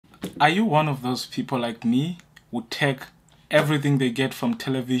Are you one of those people like me who take everything they get from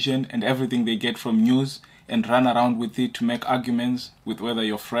television and everything they get from news and run around with it to make arguments with whether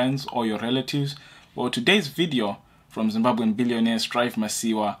your friends or your relatives? Well, today's video from Zimbabwean billionaire Strive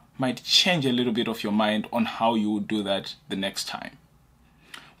Masiyiwa might change a little bit of your mind on how you would do that the next time.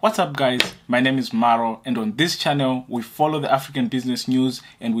 What's up, guys? My name is Maro, and on this channel we follow the African business news,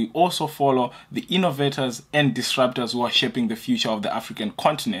 and we also follow the innovators and disruptors who are shaping the future of the African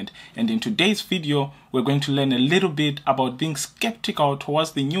continent. And in today's video we're going to learn a little bit about being skeptical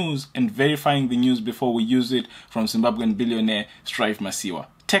towards the news and verifying the news before we use it, from Zimbabwean billionaire Strive Masiyiwa.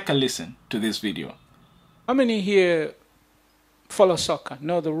 Take a listen to this video. How many here follow soccer,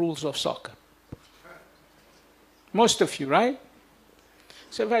 know the rules of soccer? Most of you, right?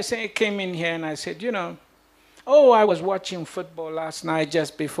 So if I came in here and I said, I was watching football last night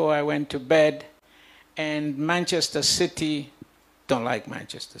just before I went to bed, and Manchester City, don't like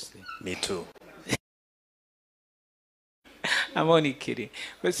Manchester City. Me too. I'm only kidding.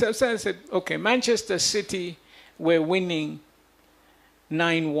 But so I said, okay, Manchester City were winning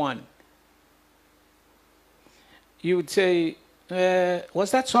 9-1. You would say,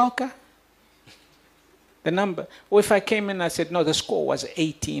 was that soccer? The number. Or if I came in and I said, no, the score was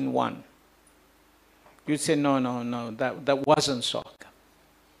 18-1. You'd say, no, that wasn't soccer.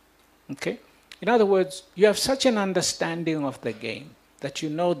 Okay? In other words, you have such an understanding of the game that you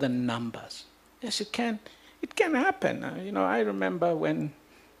know the numbers. Yes, it can happen. I remember when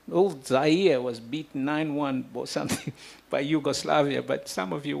old Zaire was beaten 9-1 or something by Yugoslavia, but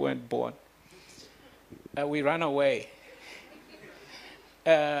some of you weren't born. We ran away.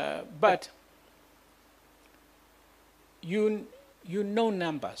 But you know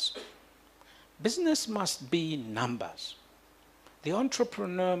numbers. Business must be numbers. The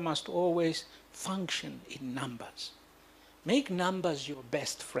entrepreneur must always function in numbers. Make numbers your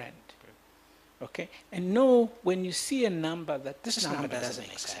best friend. Okay? And know when you see a number that this number doesn't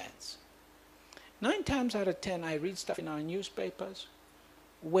make sense. 9 times out of 10, I read stuff in our newspapers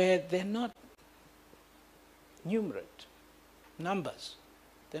where they're not numerate numbers.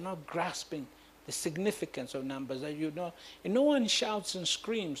 They're not grasping the significance of numbers, that and no one shouts and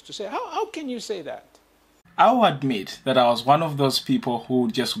screams to say, how can you say that? I'll admit that I was one of those people who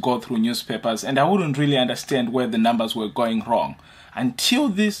just go through newspapers and I wouldn't really understand where the numbers were going wrong. Until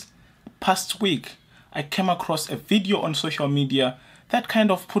this past week, I came across a video on social media that kind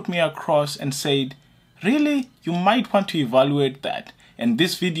of put me across and said, really, you might want to evaluate that. And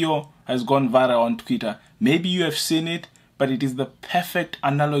this video has gone viral on Twitter. Maybe you have seen it, but it is the perfect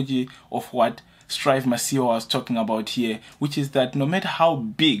analogy of what Strive Masiyiwa was talking about here, which is that no matter how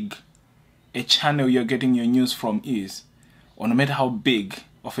big a channel you're getting your news from is, or no matter how big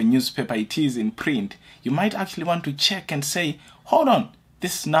of a newspaper it is in print, you might actually want to check and say, hold on,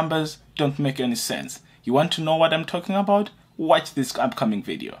 these numbers don't make any sense. You want to know what I'm talking about? Watch this upcoming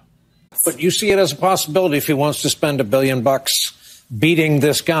video. But you see it as a possibility. If he wants to spend $1 billion beating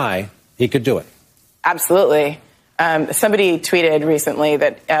this guy, he could do it. Absolutely. Somebody tweeted recently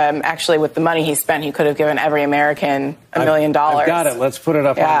that actually with the money he spent, he could have given every American $1 million. I've got it. Let's put it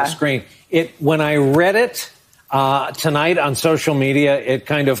up on the screen. When I read it tonight on social media, it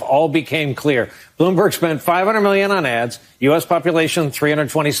kind of all became clear. Bloomberg spent $500 million on ads. U.S. population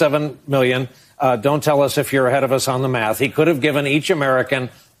 327 million. Don't tell us if you're ahead of us on the math. He could have given each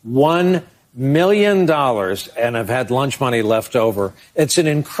American $1 million and have had lunch money left over. It's an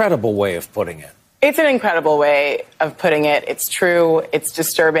incredible way of putting it. It's an incredible way of putting it. It's true. It's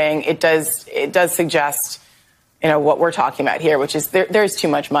disturbing. It does suggest, what we're talking about here, which is there's too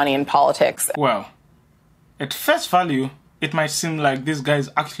much money in politics. Well, at first value, it might seem like these guys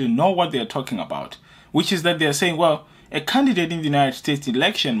actually know what they're talking about, which is that they're saying, well, a candidate in the United States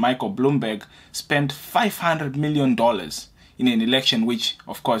election, Michael Bloomberg, spent $500 million in an election, which,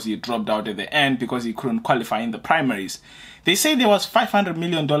 of course, he dropped out at the end because he couldn't qualify in the primaries. They say there was $500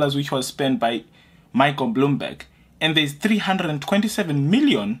 million which was spent by Michael Bloomberg, and there's 327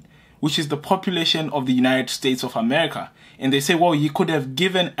 million, which is the population of the United States of America. And they say, well, he could have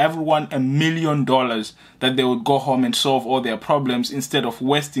given everyone $1 million that they would go home and solve all their problems instead of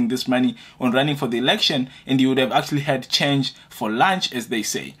wasting this money on running for the election, and he would have actually had change for lunch, as they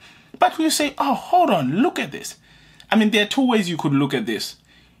say. But you say, oh, hold on, look at this. I mean, there are two ways you could look at this.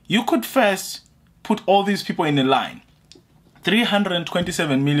 You could first put all these people in a line.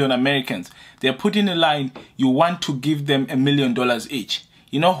 327 million Americans, they're put in a line. You want to give them $1 million each.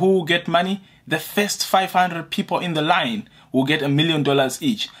 You know who will get money? The first 500 people in the line will get $1 million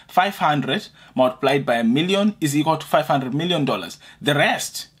each. 500 multiplied by 1 million is equal to $500 million. The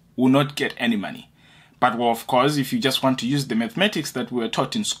rest will not get any money. But well, of course, if you just want to use the mathematics that we were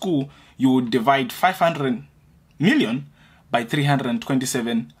taught in school, you would divide 500 million by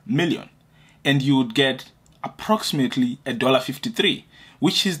 327 million. And you would get approximately $1.53,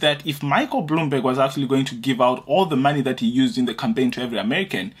 which is that if Michael Bloomberg was actually going to give out all the money that he used in the campaign to every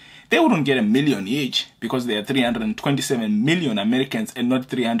American, they wouldn't get $1 million each, because there are 327 million Americans and not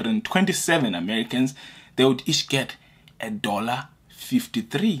 327 Americans. They would each get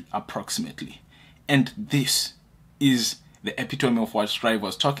 $1.53 approximately. And this is the epitome of what Strive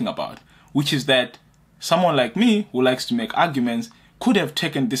was talking about, which is that someone like me who likes to make arguments could have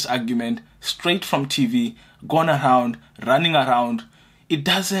taken this argument straight from TV, gone around, running around. It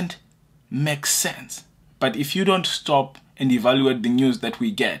doesn't make sense. But if you don't stop and evaluate the news that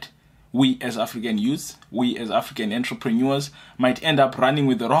we get, we as African youths, we as African entrepreneurs might end up running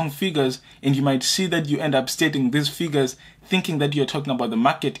with the wrong figures, and you might see that you end up stating these figures thinking that you're talking about the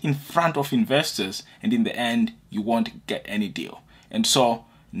market in front of investors, and in the end, you won't get any deal. And so,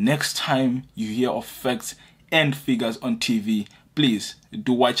 next time you hear of facts and figures on TV, please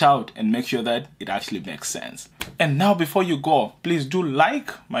do watch out and make sure that it actually makes sense. And now before you go, please do like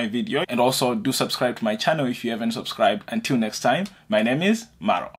my video and also do subscribe to my channel if you haven't subscribed. Until next time, my name is Maro.